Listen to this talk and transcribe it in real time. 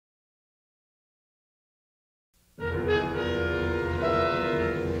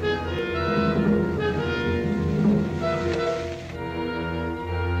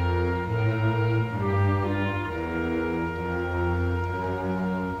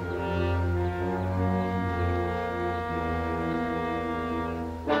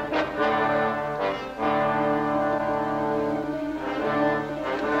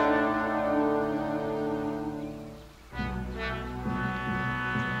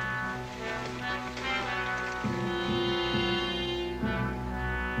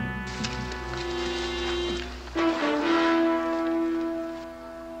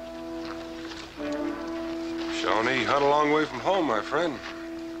hunt a long way from home, my friend.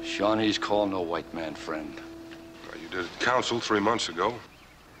 Shawnees call no white man friend. Well, you did at council 3 months ago.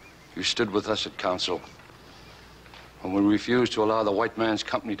 You stood with us at council when we refused to allow the white man's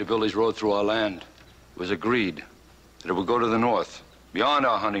company to build his road through our land. It was agreed that it would go to the north, beyond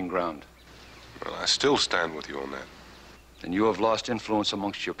our hunting ground. Well, I still stand with you on that. And you have lost influence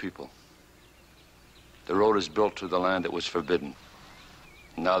amongst your people. The road is built to the land that was forbidden.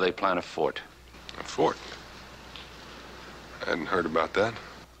 Now they plan a fort. A fort? I hadn't heard about that.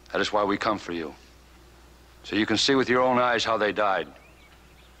 That is why we come for you. So you can see with your own eyes how they died.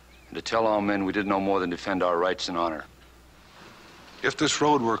 And to tell our men we did no more than defend our rights and honor. If this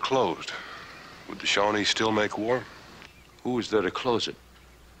road were closed, would the Shawnees still make war? Who is there to close it?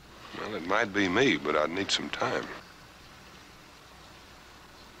 Well, it might be me, but I'd need some time.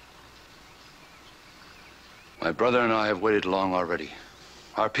 My brother and I have waited long already.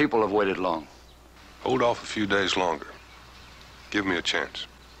 Our people have waited long. Hold off a few days longer. Give me a chance.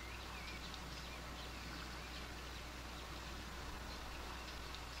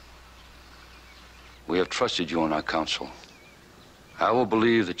 We have trusted you on our council. I will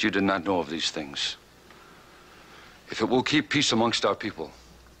believe that you did not know of these things. If it will keep peace amongst our people,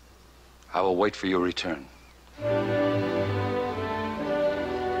 I will wait for your return.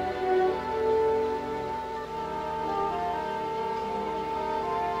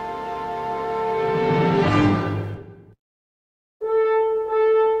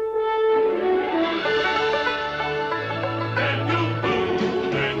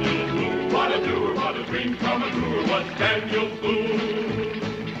 Daniel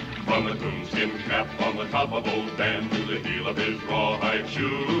Boone. From the coonskin cap on the top of old Dan to the heel of his rawhide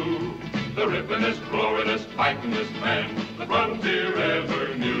shoe, the rippenest, roaringest, fightingest man the frontier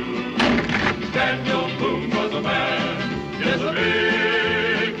ever knew. Daniel Boone was a man, yes, a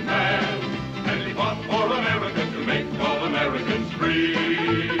big man, and he fought for America to make all Americans free.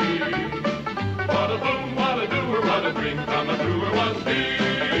 What a boom, what a doer, what a dream come truer was he.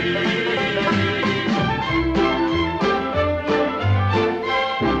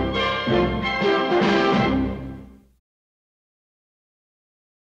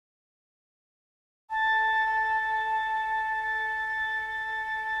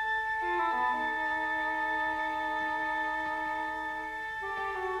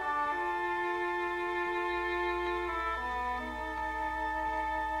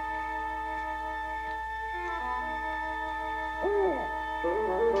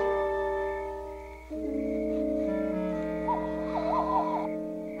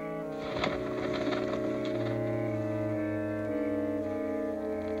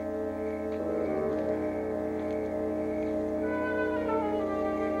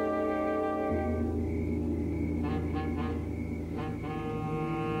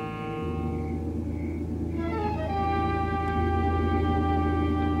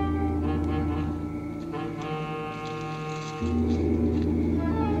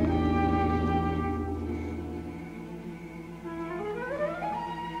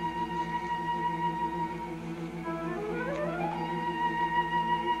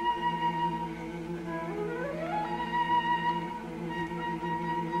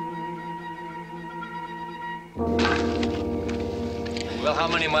 Well, how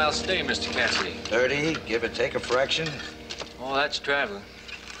many miles stay, Mr. Cassidy? 30, give or take a fraction. Oh, that's traveling.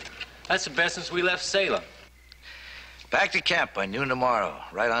 That's the best since we left Salem. Back to camp by noon tomorrow,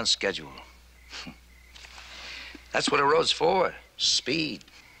 right on schedule. That's what a road's for, speed.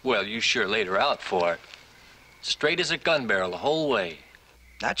 Well, you sure laid her out for it. Straight as a gun barrel the whole way.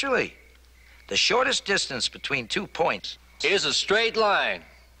 Naturally. The shortest distance between 2 points is a straight line.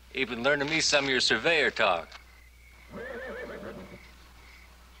 Even learning me some of your surveyor talk.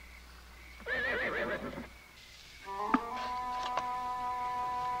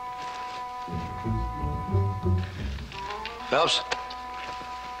 Phelps?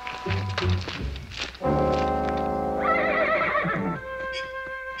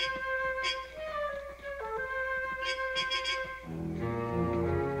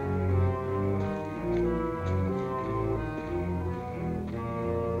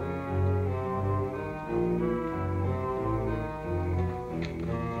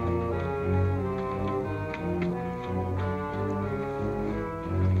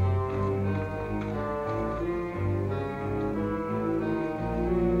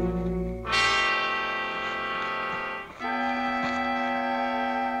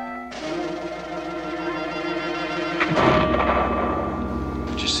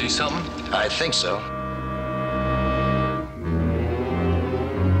 See something? I think so.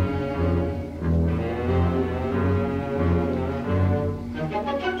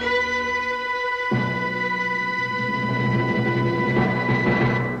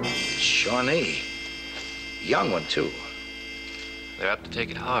 Shawnee. Young one, too. They're apt to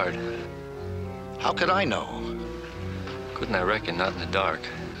take it hard. How could I know? Couldn't I reckon, not in the dark.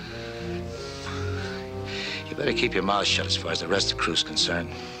 You better keep your mouth shut as far as the rest of the crew's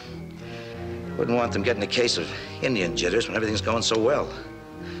concerned. Wouldn't want them getting a case of Indian jitters when everything's going so well.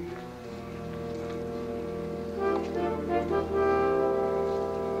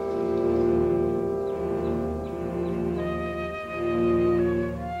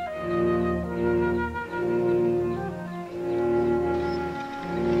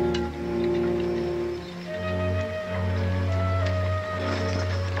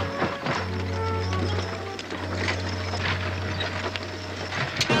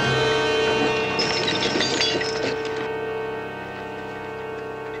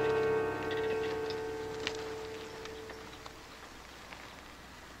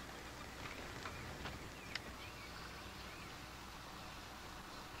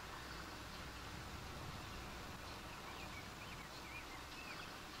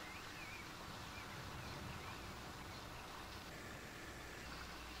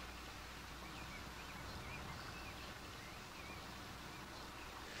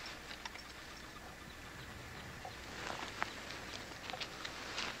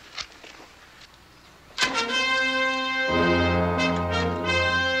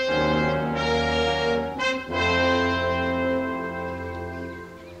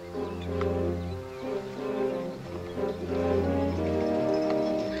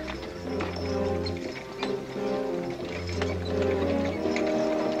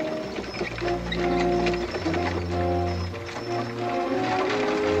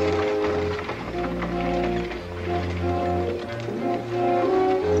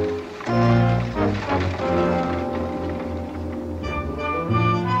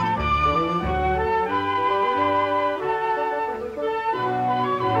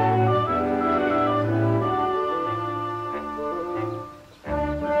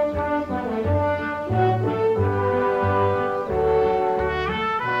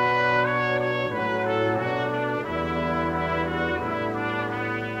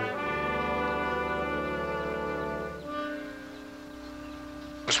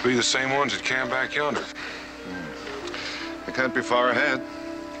 Must be the same ones that camped back yonder. They can't be far ahead.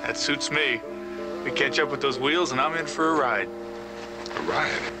 That suits me. We catch up with those wheels and I'm in for a ride. A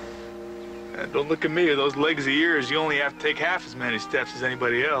ride? Don't look at me. With those legs of yours, you only have to take half as many steps as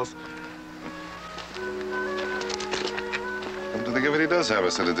anybody else. Come to think of it, he does have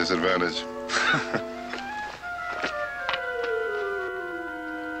us at a disadvantage.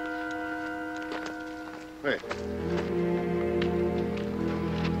 Wait.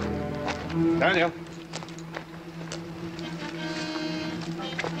 Daniel.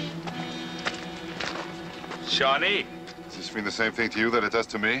 Shawnee. Does this mean the same thing to you that it does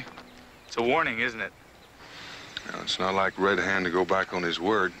to me? It's a warning, isn't it? Well, it's not like Red Hand to go back on his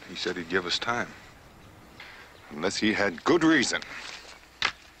word. He said he'd give us time. Unless he had good reason.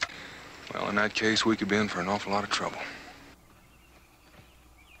 Well, in that case, we could be in for an awful lot of trouble.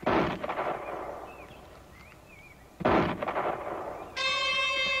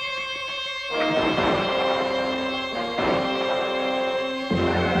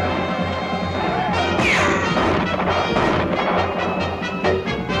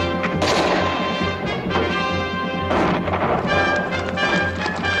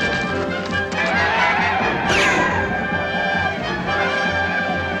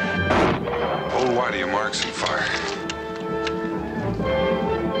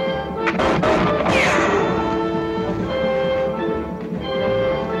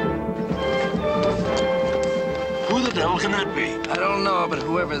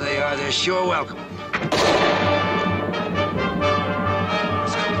 Sure welcome.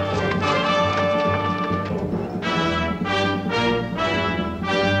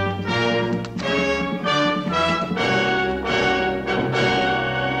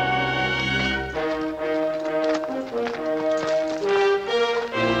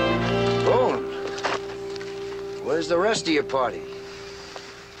 Boone, where's the rest of your party?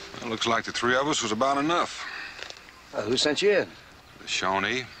 Well, looks like the three of us was about enough. Who sent you in? The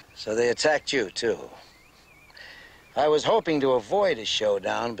Shawnee. So they attacked you, too. I was hoping to avoid a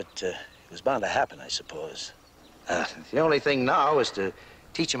showdown, but it was bound to happen, I suppose. The only thing now is to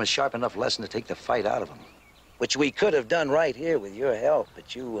teach them a sharp enough lesson to take the fight out of them. Which we could have done right here with your help,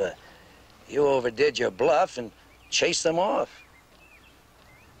 but you overdid your bluff and chased them off.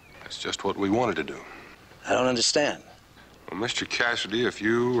 That's just what we wanted to do. I don't understand. Well, Mr. Cassidy, if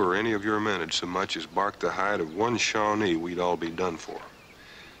you or any of your men had so much as barked the hide of one Shawnee, we'd all be done for.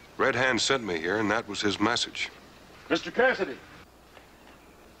 Red Hand sent me here, and that was his message. Mr. Cassidy.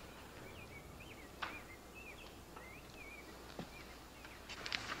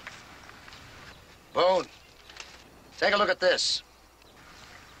 Boone, take a look at this.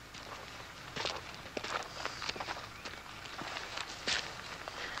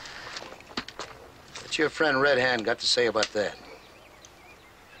 What's your friend Red Hand got to say about that?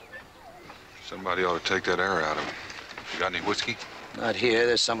 Somebody ought to take that air out of him. You got any whiskey? Not here.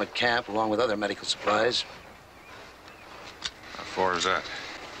 There's some at camp, along with other medical supplies. How far is that?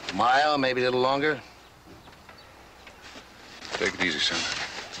 A mile, maybe a little longer. Take it easy, son.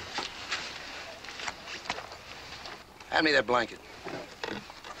 Hand me that blanket.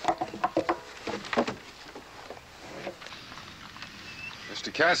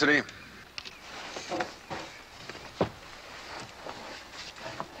 Mr. Cassidy.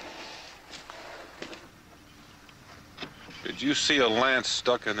 Did you see a lance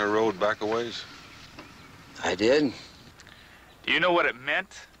stuck in the road back a ways? I did. Do you know what it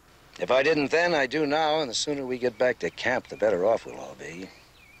meant? If I didn't then, I do now, and the sooner we get back to camp, the better off we'll all be.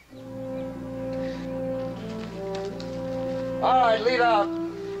 All right, lead out.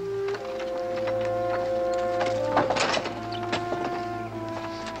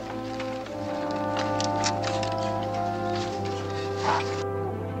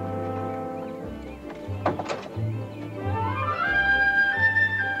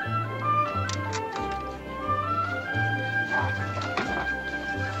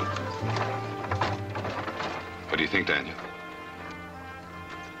 What do you think, Daniel?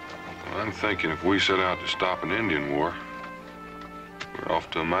 Well, I'm thinking if we set out to stop an Indian war, we're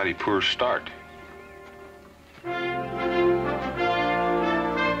off to a mighty poor start.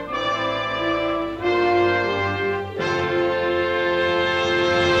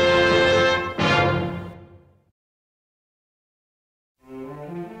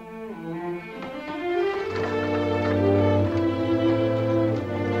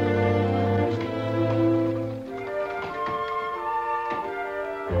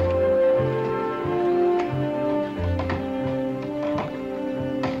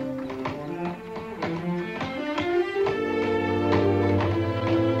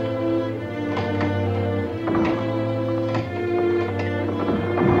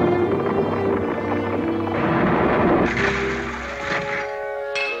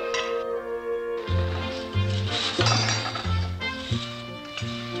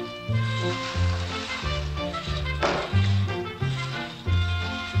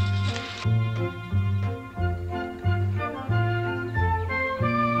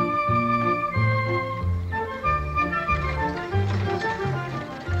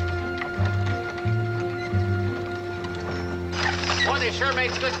 They sure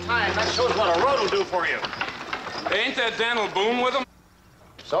made good time. That shows what a road will do for you. Ain't that Daniel Boone with him?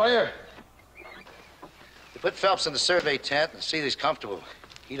 Sawyer, you put Phelps in the survey tent and see that he's comfortable.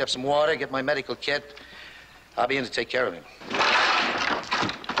 Heat up some water, get my medical kit. I'll be in to take care of him.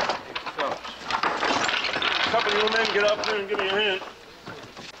 Phelps. A couple of you men get up there and give me a hand.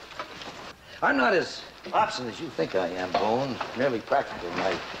 I'm not as obstinate as you think I am, Boone. Merely practical.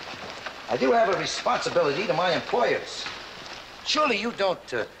 I do have a responsibility to my employers. Surely you don't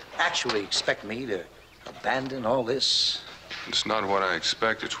actually expect me to abandon all this? It's not what I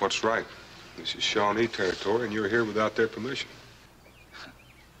expect, it's what's right. This is Shawnee territory, and you're here without their permission.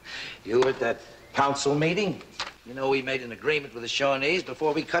 You were at that council meeting? You know, we made an agreement with the Shawnees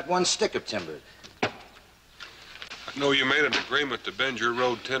before we cut one stick of timber. I know you made an agreement to bend your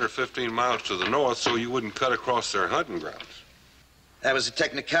road 10 or 15 miles to the north so you wouldn't cut across their hunting grounds. That was a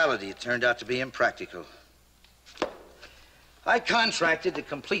technicality. It turned out to be impractical. I contracted to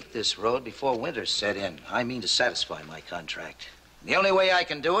complete this road before winter set in. I mean to satisfy my contract. The only way I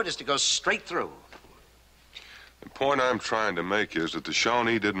can do it is to go straight through. The point I'm trying to make is that the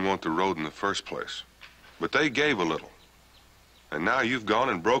Shawnee didn't want the road in the first place. But they gave a little. And now you've gone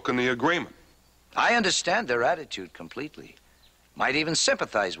and broken the agreement. I understand their attitude completely. Might even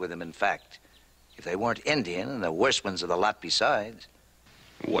sympathize with them, in fact, if they weren't Indian and the worst ones of the lot besides.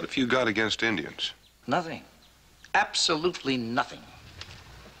 What have you got against Indians? Nothing. Absolutely nothing.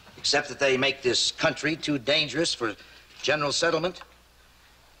 Except that they make this country too dangerous for general settlement.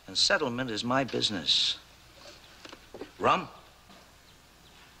 And settlement is my business. Rum?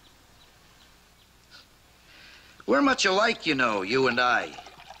 We're much alike, you know, you and I.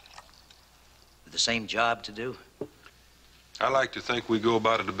 With the same job to do. I like to think we go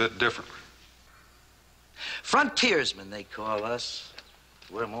about it a bit differently. Frontiersmen, they call us.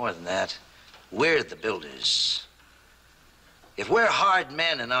 We're more than that. We're the builders. If we're hard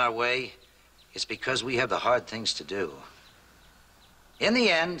men in our way, it's because we have the hard things to do. In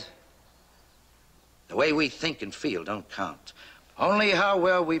the end, the way we think and feel don't count. Only how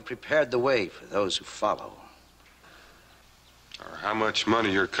well we prepared the way for those who follow. Or how much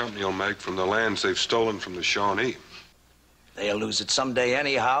money your company will make from the lands they've stolen from the Shawnee. They'll lose it someday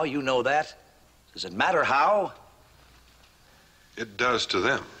anyhow, you know that. Does it matter how? It does to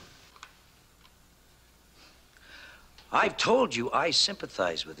them. I've told you I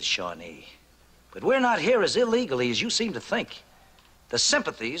sympathize with the Shawnee. But we're not here as illegally as you seem to think. The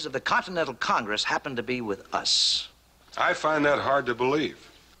sympathies of the Continental Congress happen to be with us. I find that hard to believe.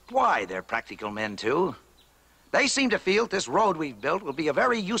 Why? They're practical men, too. They seem to feel this road we've built will be a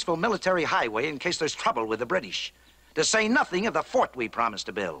very useful military highway in case there's trouble with the British. To say nothing of the fort we promised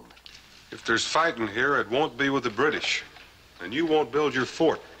to build. If there's fighting here, it won't be with the British. And you won't build your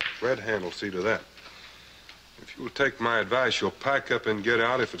fort. Red Hand will see to that. If you'll take my advice, you'll pack up and get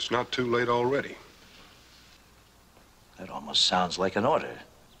out if it's not too late already. That almost sounds like an order.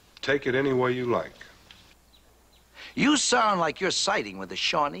 Take it any way you like. You sound like you're siding with the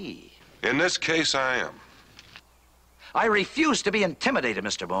Shawnee. In this case, I am. I refuse to be intimidated,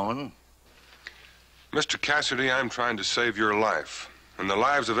 Mr. Boone. Mr. Cassidy, I'm trying to save your life and the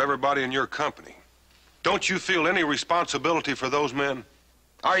lives of everybody in your company. Don't you feel any responsibility for those men?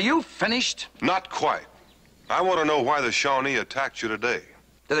 Are you finished? Not quite. I want to know why the Shawnee attacked you today.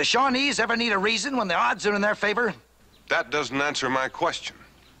 Do the Shawnees ever need a reason when the odds are in their favor? That doesn't answer my question.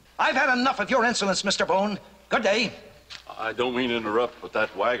 I've had enough of your insolence, Mr. Boone. Good day. I don't mean to interrupt, but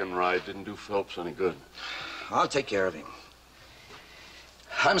that wagon ride didn't do Phillips any good. I'll take care of him.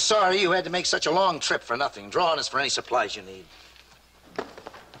 I'm sorry you had to make such a long trip for nothing. Draw on us for any supplies you need.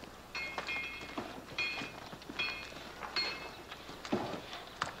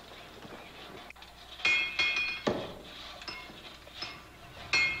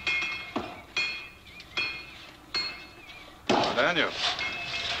 Daniel,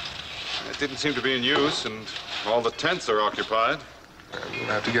 it didn't seem to be in use, and all the tents are occupied. We'll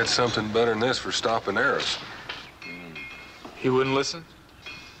have to get something better than this for stopping arrows. He wouldn't listen?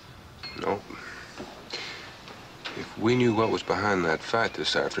 No. If we knew what was behind that fight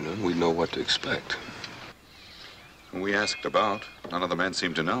this afternoon, we'd know what to expect. We asked about. None of the men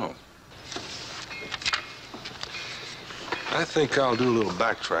seemed to know. I think I'll do a little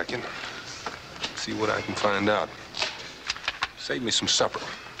backtracking. See what I can find out. Save me some supper.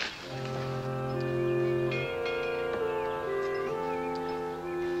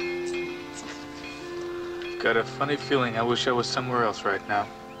 Got a funny feeling I wish I was somewhere else right now.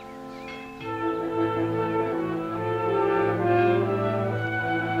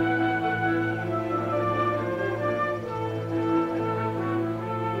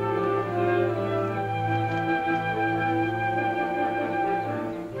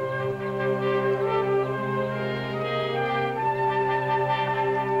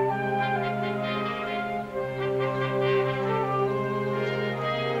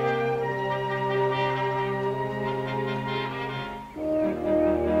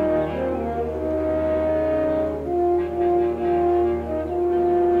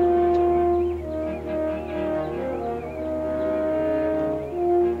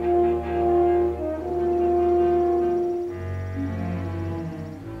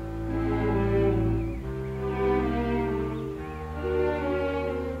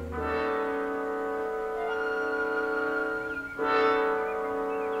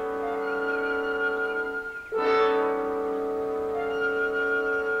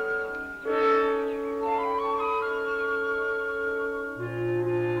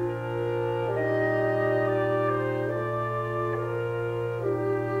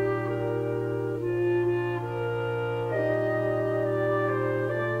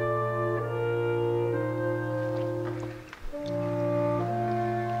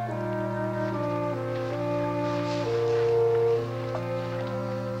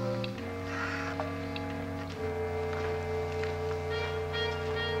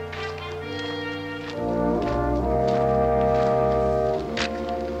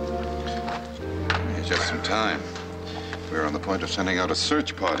 Time. We were on the point of sending out a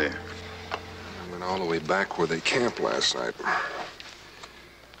search party. I went all the way back where they camped last night.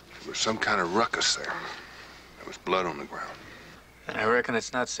 There was some kind of ruckus there. There was blood on the ground. And I reckon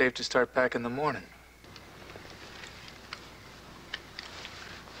it's not safe to start back in the morning.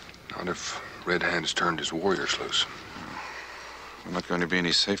 Not if Red Hand's turned his warriors loose. We're not going to be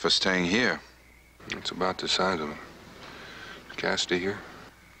any safer staying here. It's about the size of him. Cassidy here?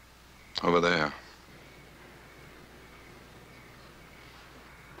 Over there.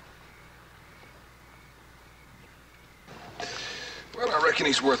 Well, I reckon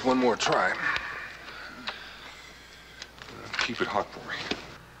he's worth one more try. Keep it hot for me.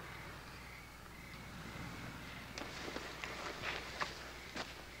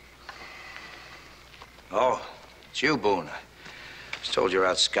 Oh, it's you, Boone. Told you you're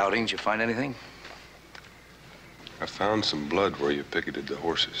out scouting. Did you find anything? I found some blood where you picketed the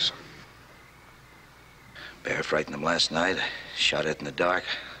horses. Bear frightened them last night. I shot it in the dark.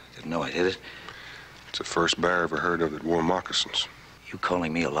 Didn't know I'd hit it. It's the first bear I ever heard of that wore moccasins. You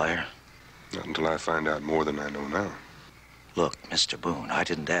calling me a liar? Not until I find out more than I know now. Look, Mr. Boone, I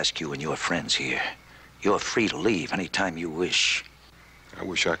didn't ask you and your friends here. You're free to leave any time you wish. I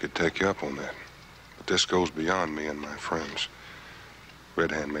wish I could take you up on that. But this goes beyond me and my friends.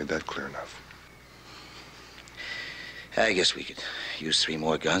 Red Hand made that clear enough. I guess we could use 3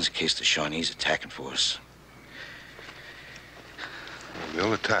 more guns in case the Shawnees attacking for us. Well,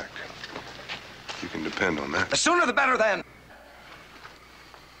 they'll attack. You can depend on that. The sooner the better, then.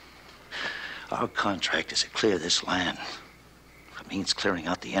 Our contract is to clear this land. If it means clearing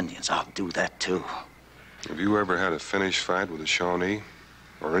out the Indians, I'll do that, too. Have you ever had a finished fight with a Shawnee?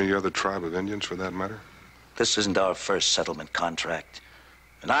 Or any other tribe of Indians, for that matter? This isn't our first settlement contract.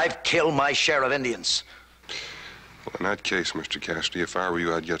 And I've killed my share of Indians. Well, in that case, Mr. Cassidy, if I were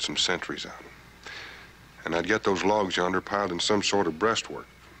you, I'd get some sentries out. And I'd get those logs yonder piled in some sort of breastwork,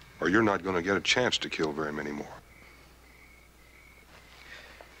 or you're not going to get a chance to kill very many more.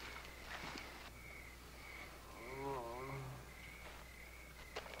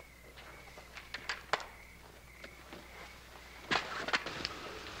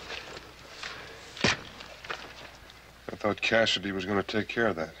 I thought Cassidy was going to take care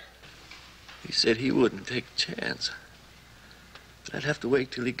of that. He said he wouldn't take a chance. But I'd have to wait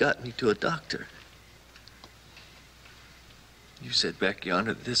till he got me to a doctor. You said back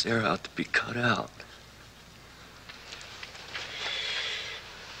yonder that this air ought to be cut out.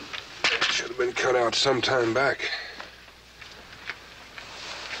 It should have been cut out some time back.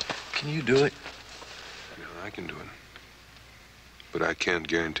 Can you do it? Yeah, I can do it. But I can't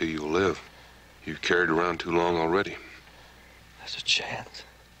guarantee you'll live. You've carried around too long already. There's a chance.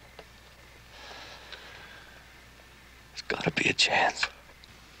 There's gotta be a chance.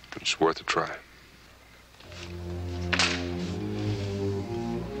 It's worth a try.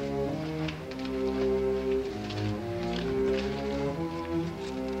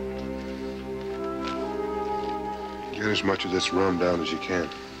 Get as much of this rum down as you can.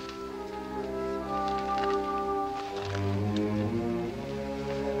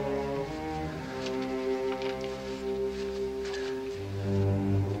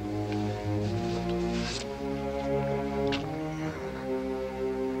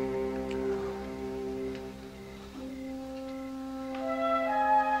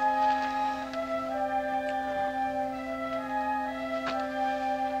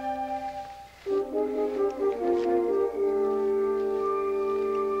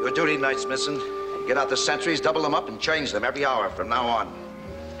 Your duty night's missing. Get out the sentries, double them up, and change them every hour from now on.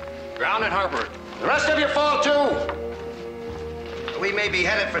 Ground and Harper. The rest of you fall, too. We may be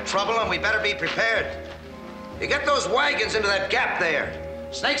headed for trouble, and we better be prepared. You get those wagons into that gap there.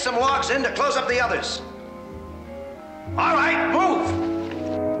 Snake some logs in to close up the others. All right, move!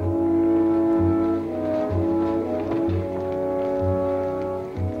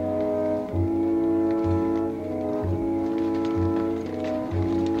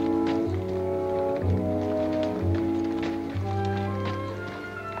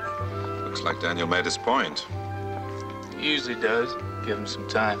 Looks like Daniel made his point. He usually does. Give him some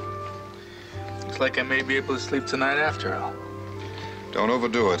time. Looks like I may be able to sleep tonight after all. Don't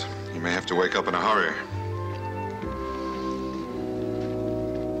overdo it. You may have to wake up in a hurry.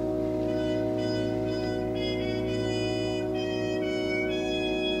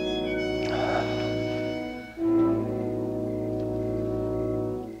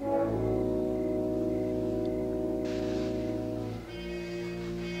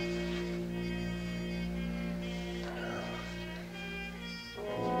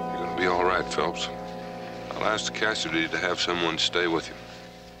 Phelps. I'll ask Cassidy to have someone stay with you.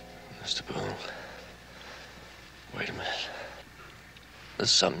 Mr. Boone, wait a minute.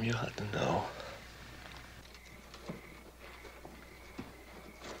 There's something you ought to know.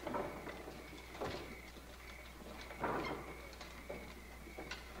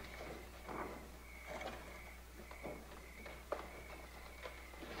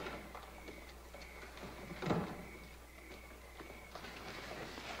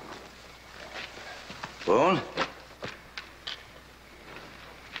 Boone?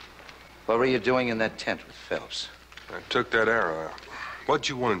 What were you doing in that tent with Phelps? I took that arrow out. What'd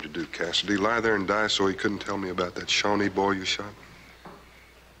you want him to do, Cassidy? Lie there and die so he couldn't tell me about that Shawnee boy you shot?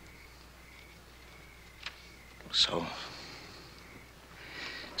 So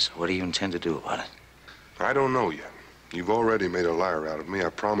what do you intend to do about it? I don't know yet. You've already made a liar out of me. I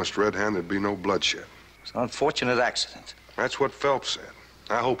promised Red Hand there'd be no bloodshed. It's an unfortunate accident. That's what Phelps said.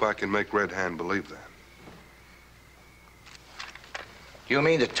 I hope I can make Red Hand believe that. You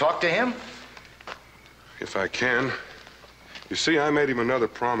mean to talk to him? If I can. You see, I made him another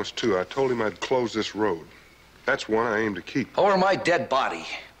promise, too. I told him I'd close this road. That's one I aim to keep. Over my dead body.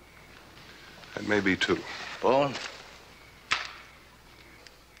 That may be, too. Boone, a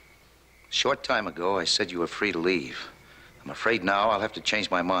short time ago, I said you were free to leave. I'm afraid now I'll have to change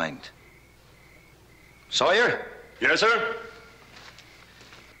my mind. Sawyer? Yes, sir?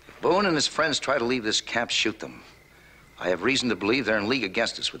 If Boone and his friends try to leave this camp, shoot them. I have reason to believe they're in league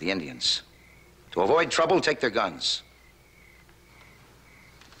against us with the Indians. To avoid trouble, take their guns.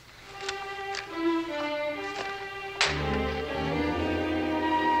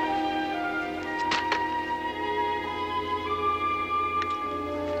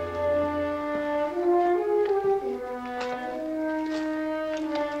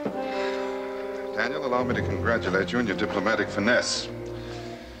 Daniel, allow me to congratulate you on your diplomatic finesse.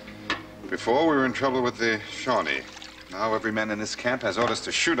 Before, we were in trouble with the Shawnee. Now every man in this camp has orders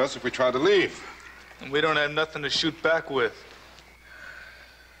to shoot us if we try to leave. And we don't have nothing to shoot back with.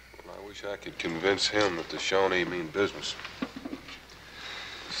 Well, I wish I could convince him that the Shawnee mean business.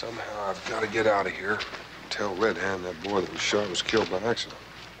 Somehow I've got to get out of here and tell Red Hand that boy that was shot was killed by accident.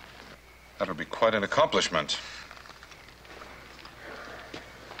 That would be quite an accomplishment.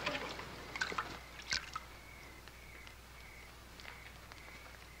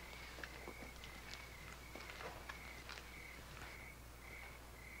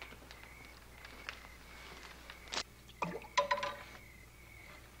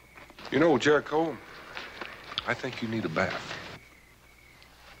 You know, Jericho, I think you need a bath.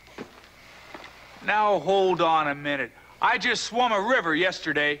 Now, hold on a minute. I just swum a river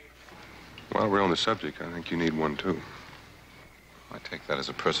yesterday. While we're on the subject, I think you need one, too. I take that as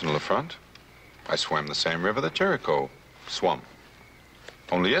a personal affront. I swam the same river that Jericho swum.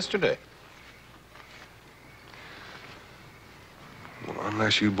 Only yesterday. Well,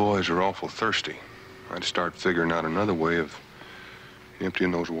 unless you boys are awful thirsty, I'd start figuring out another way of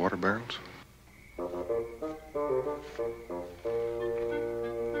emptying those water barrels.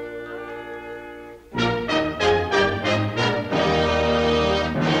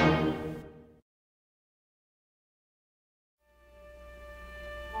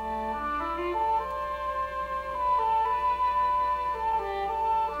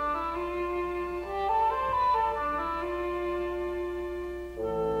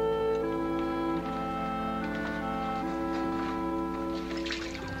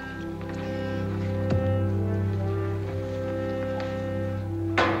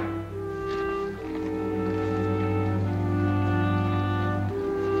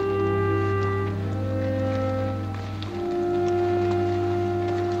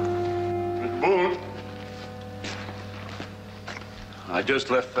 I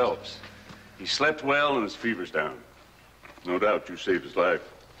just left Phelps. He slept well and his fever's down. No doubt you saved his life.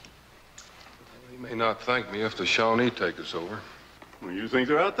 He may not thank me if the Shawnee take us over. Well, you think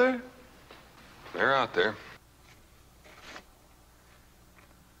they're out there? They're out there.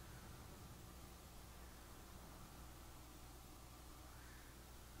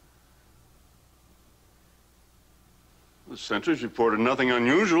 The sentries reported nothing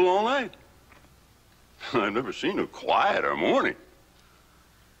unusual all night. I've never seen a quieter morning.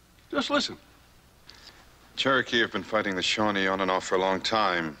 Just listen. Cherokee have been fighting the Shawnee on and off for a long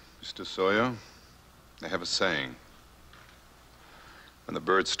time. Mr. Sawyer, they have a saying. When the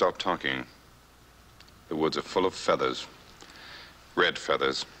birds stop talking, the woods are full of feathers. Red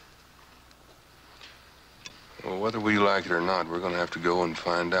feathers. Well, whether we like it or not, we're going to have to go and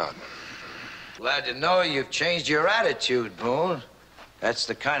find out. Glad to know you've changed your attitude, Boone. That's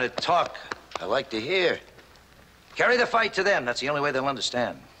the kind of talk I like to hear. Carry the fight to them. That's the only way they'll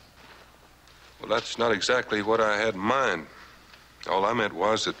understand. Well, that's not exactly what I had in mind. All I meant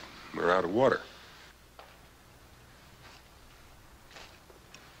was that we're out of water.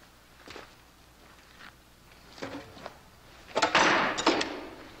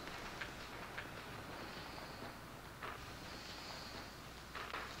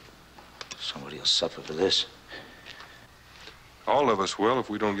 Somebody will suffer for this. All of us will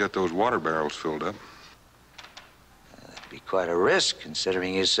if we don't get those water barrels filled up. That'd be quite a risk,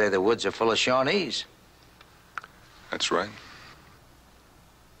 considering you say the woods are full of Shawnees. That's right.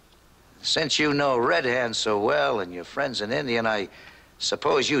 Since you know Red Hand so well and your friend's an Indian, I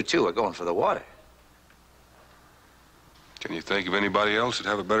suppose you, too, are going for the water. Can you think of anybody else that'd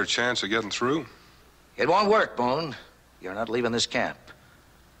have a better chance of getting through? It won't work, Boone. You're not leaving this camp.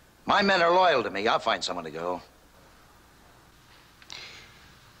 My men are loyal to me. I'll find someone to go.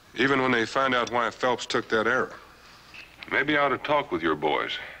 even when they find out why Phelps took that error. Maybe I ought to talk with your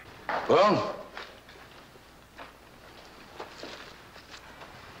boys. Boone?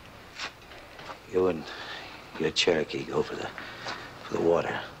 You and your Cherokee go for the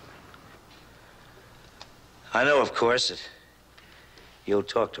water. I know, of course, that you'll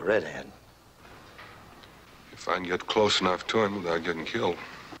talk to Red Hand. If I can get close enough to him without getting killed.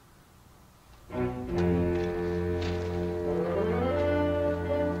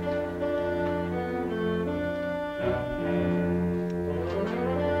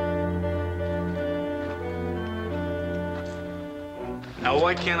 Now,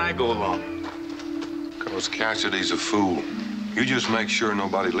 why can't I go along? Because Cassidy's a fool. You just make sure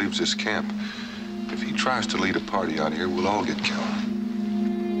nobody leaves this camp. If he tries to lead a party out here, we'll all get killed.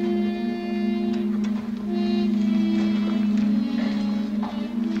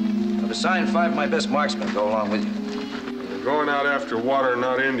 I've assigned 5 of my best marksmen to go along with you. We're going out after water,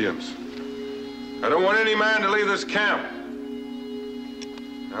 not Indians. I don't want any man to leave this camp.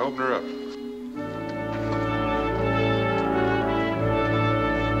 Now open her up.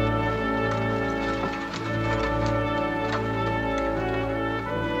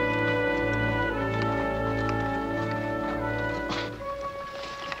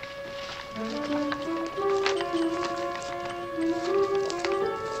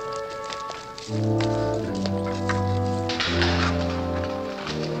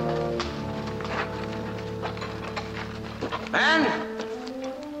 Man,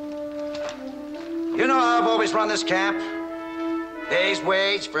 you know how I've always run this camp. Day's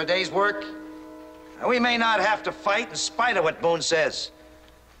wage for a day's work. And we may not have to fight in spite of what Boone says.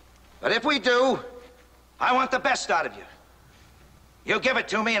 But if we do, I want the best out of you. You give it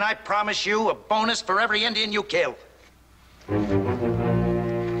to me and I promise you a bonus for every Indian you kill.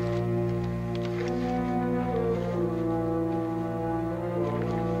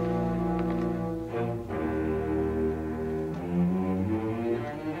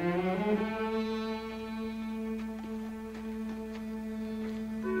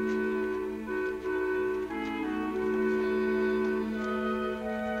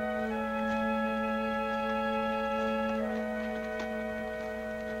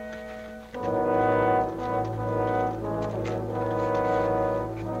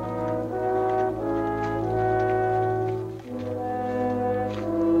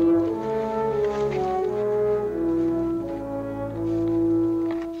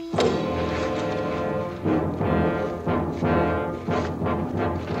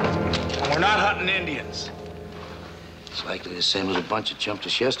 Indians. It's likely the same little bunch that jumped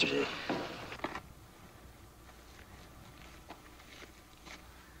us yesterday.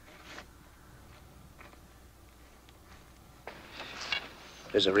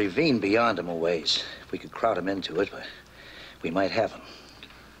 There's a ravine beyond them a ways. If we could crowd them into it, we might have them.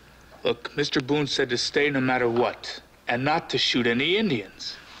 Look, Mr. Boone said to stay no matter what, and not to shoot any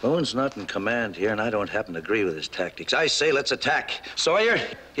Indians. Boone's not in command here, and I don't happen to agree with his tactics. I say let's attack. Sawyer,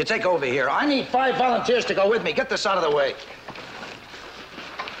 you take over here. I need 5 volunteers to go with me. Get this out of the way.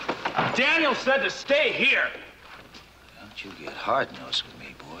 Daniel said to stay here. Don't you get hard-nosed with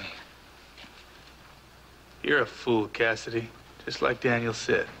me, boy. You're a fool, Cassidy, just like Daniel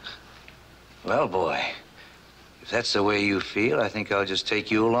said. Well, boy, if that's the way you feel, I think I'll just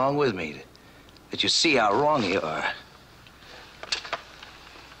take you along with me. That you see how wrong you are.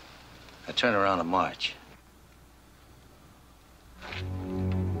 Now turn around and march.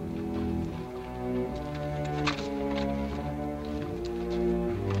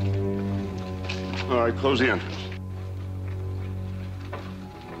 All right, close the entrance.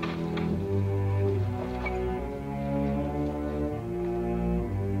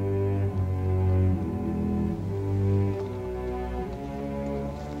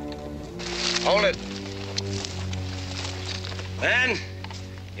 Hold it. Man,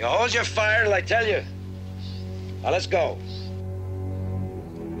 you hold your fire till I tell you. Now, let's go.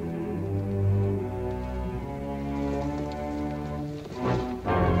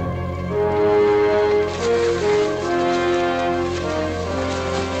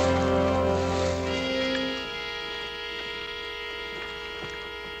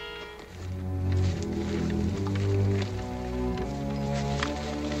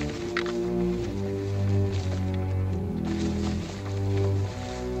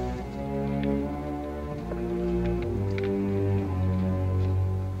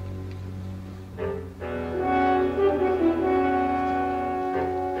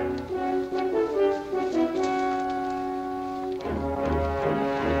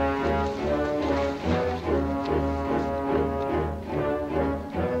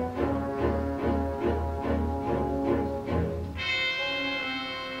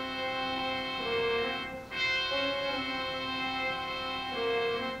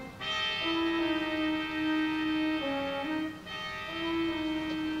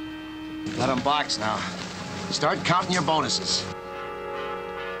 Let them box now. Start counting your bonuses.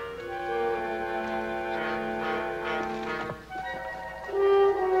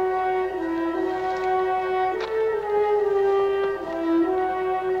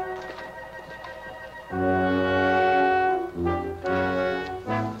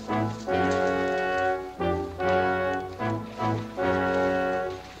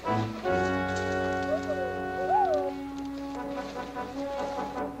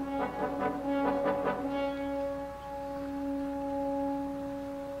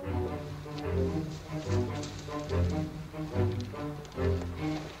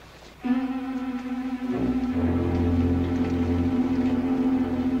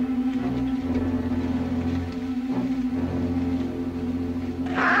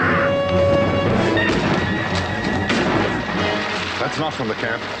 That's not from the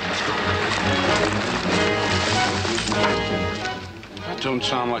camp. That don't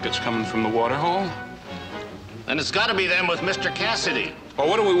sound like it's coming from the water hole. And it's got to be them with Mr. Cassidy. Well,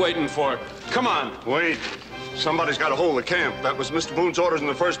 what are we waiting for? Come on. Wait. Somebody's got a hold of the camp. That was Mr. Boone's orders in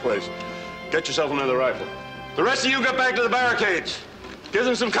the first place. Get yourself another rifle. The rest of you get back to the barricades. Give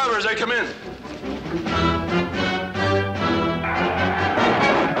them some cover as they come in.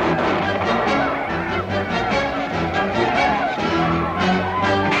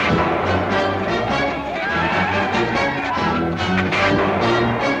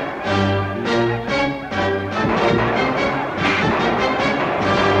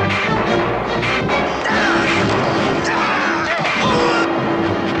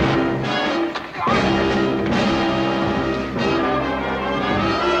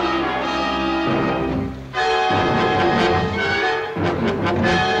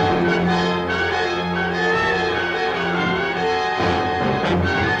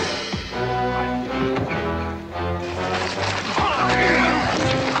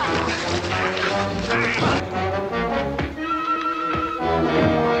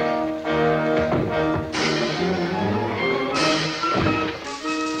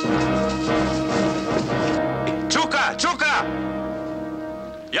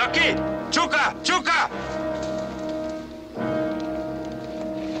 Yaki! Chuka! Chuka!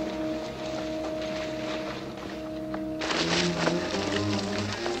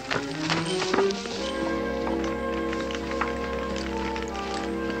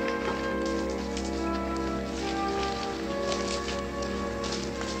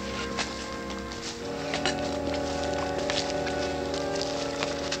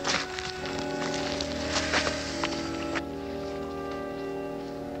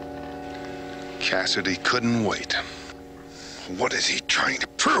 Cassidy couldn't wait. What is he trying to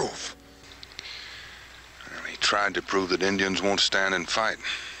prove? Well, he tried to prove that Indians won't stand and fight.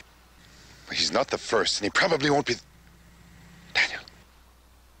 He's not the first, and he probably won't be... Daniel.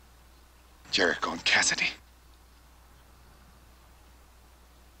 Jericho and Cassidy.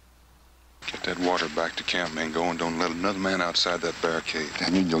 Get that water back to camp, Mingo, and don't let another man outside that barricade.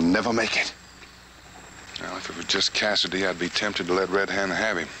 Daniel, you'll never make it. Now, if it was just Cassidy, I'd be tempted to let Red Hand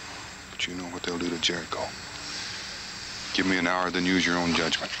have him. But you know what they'll do to Jericho. Give me an hour, then use your own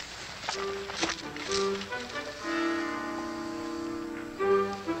judgment.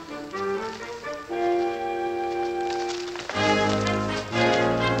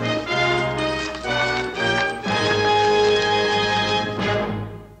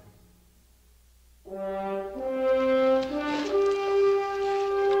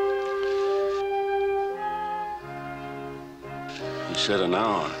 He said an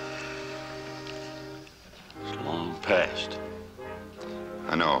hour. It's long past.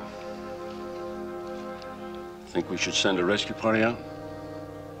 I know. Think we should send a rescue party out?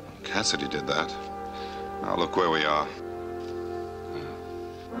 Cassidy did that. Now look where we are.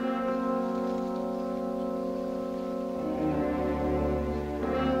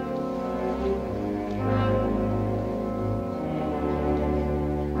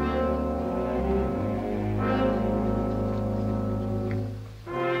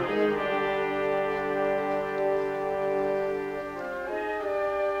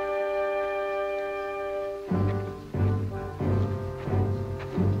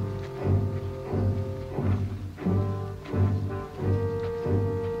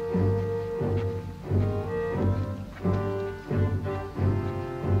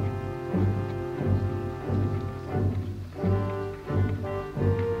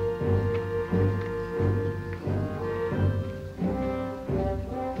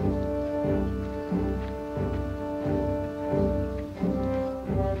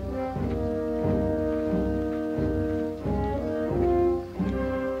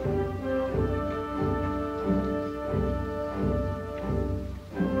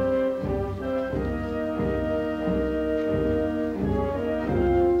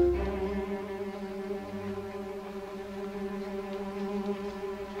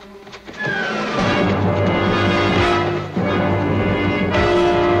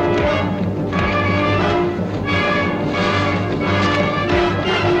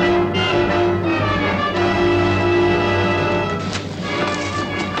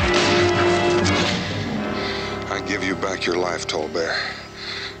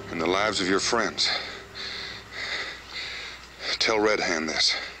 lives of your friends. Tell Red Hand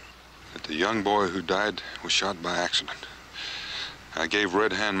this. That the young boy who died was shot by accident. I gave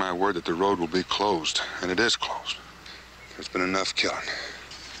Red Hand my word that the road will be closed, and it is closed. There's been enough killing.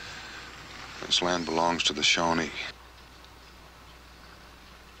 This land belongs to the Shawnee.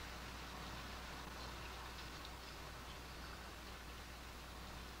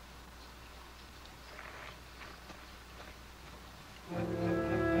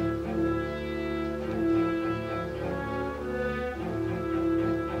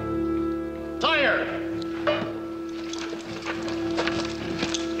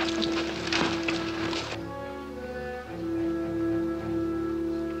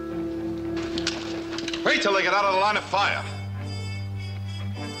 Wait till they get out of the line of fire.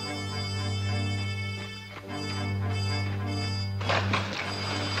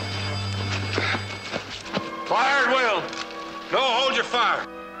 Fire at will. No, hold your fire.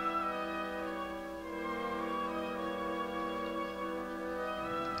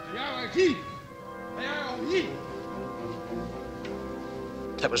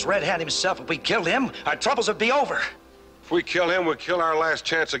 If it was Red Hand himself, if we killed him, our troubles would be over. If we kill him, we'll kill our last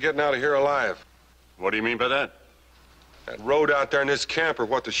chance of getting out of here alive. What do you mean by that? That road out there in this camp are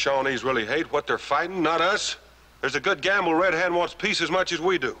what the Shawnees really hate, what they're fighting, not us. There's a good gamble Red Hand wants peace as much as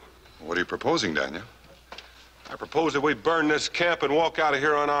we do. What are you proposing, Daniel? I propose that we burn this camp and walk out of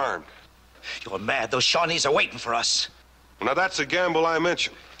here unarmed. You're mad. Those Shawnees are waiting for us. Well, now, that's the gamble I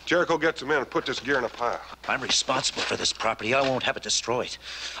mentioned. Jericho gets them in and put this gear in a pile. I'm responsible for this property. I won't have it destroyed.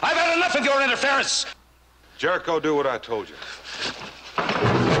 I've had enough of your interference. Jericho, do what I told you.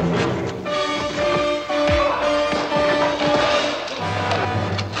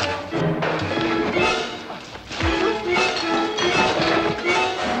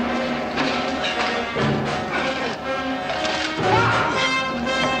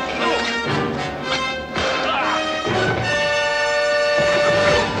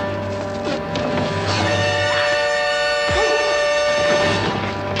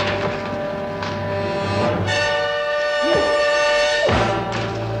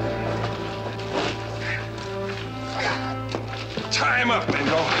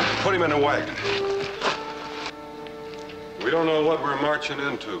 Put him in a wagon. We don't know what we're marching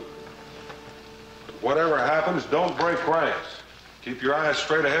into. But whatever happens, don't break ranks. Keep your eyes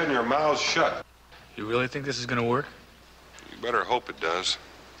straight ahead and your mouths shut. You really think this is gonna work? You better hope it does.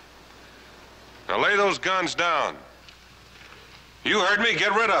 Now lay those guns down. You heard me.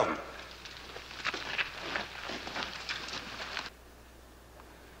 Get rid of them.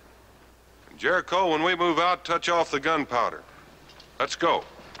 Jericho, when we move out, touch off the gunpowder. Let's go.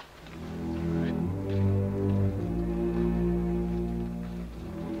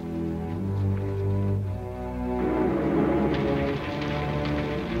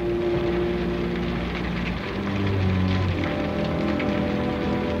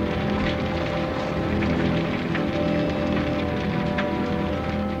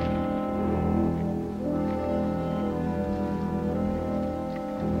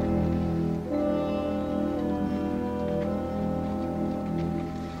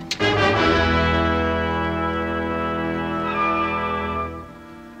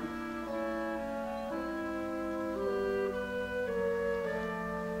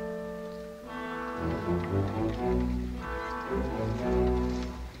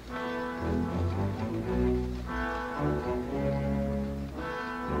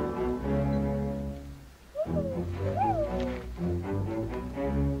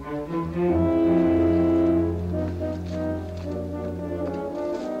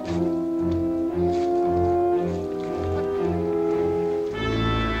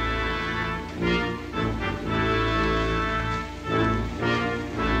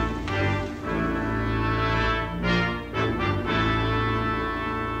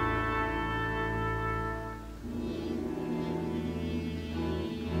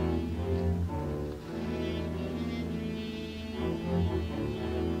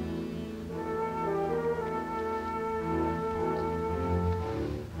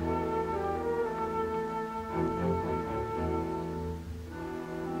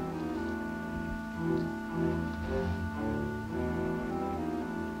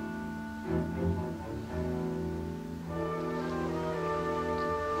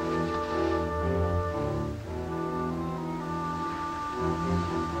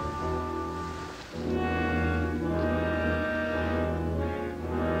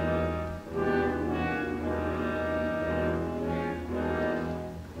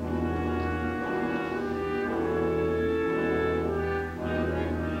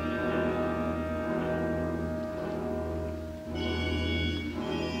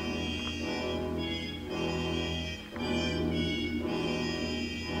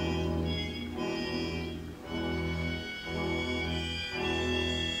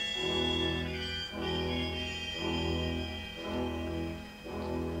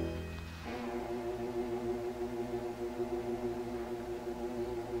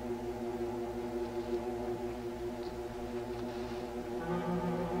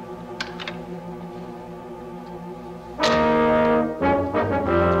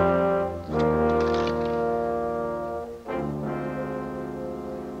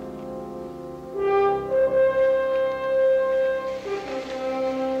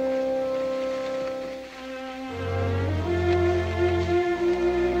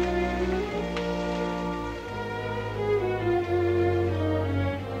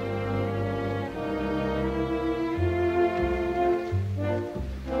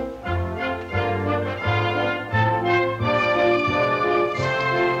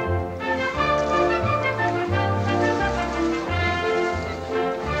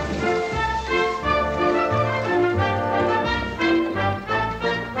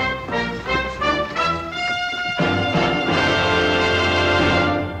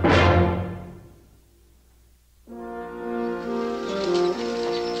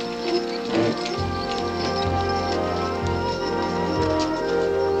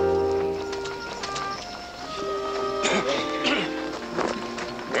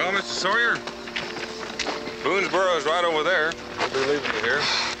 leaving you here.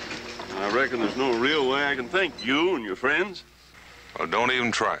 I reckon there's no real way I can thank you and your friends. Well, don't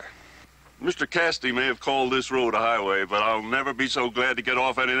even try. Mr. Cassidy may have called this road a highway, but I'll never be so glad to get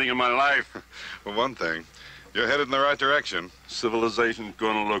off anything in my life. Well, one thing, you're headed in the right direction. Civilization's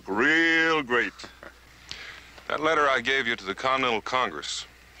gonna look real great. That letter I gave you to the Continental Congress,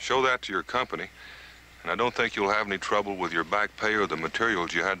 show that to your company, and I don't think you'll have any trouble with your back pay or the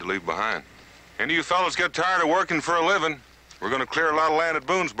materials you had to leave behind. Any of you fellows get tired of working for a living, we're going to clear a lot of land at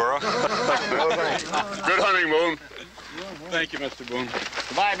Boonesborough. Good hunting, Boone. Thank you, Mr. Boone.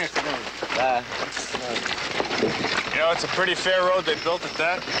 Goodbye, Mr. Boone. Bye. You know, it's a pretty fair road they built at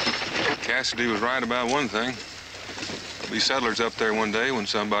that. Cassidy was right about one thing. There'll be settlers up there one day when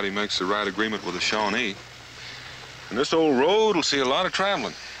somebody makes the right agreement with the Shawnee. And this old road will see a lot of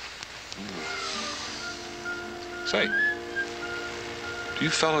traveling. Say, do you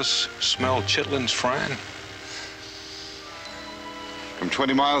fellas smell chitlins frying? From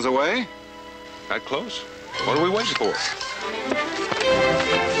 20 miles away? That close? What are we waiting for?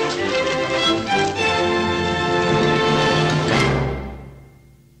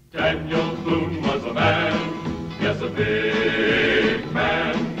 Daniel Boone was a man, yes, a big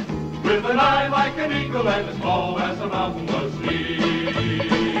man, with an eye like an eagle and as tall as a mountain was he.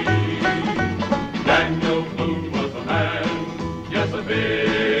 Daniel Boone was a man, yes, a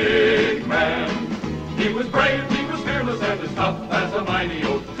big man. He was brave, he was fearless, and as tough as a mighty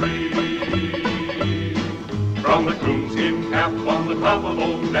oak tree. From the coonskin cap on the top of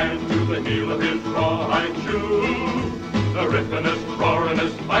old Dan to the heel of his rawhide shoe, the rippenest,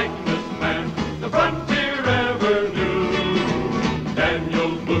 roaringest, fightingest man the frontier ever knew.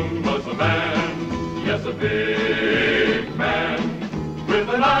 Daniel Boone was a man, yes, a big man, with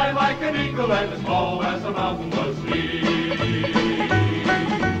an eye like an eagle and as tall as a mountain was he.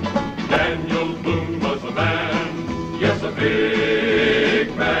 Daniel Boone was a man, yes, a big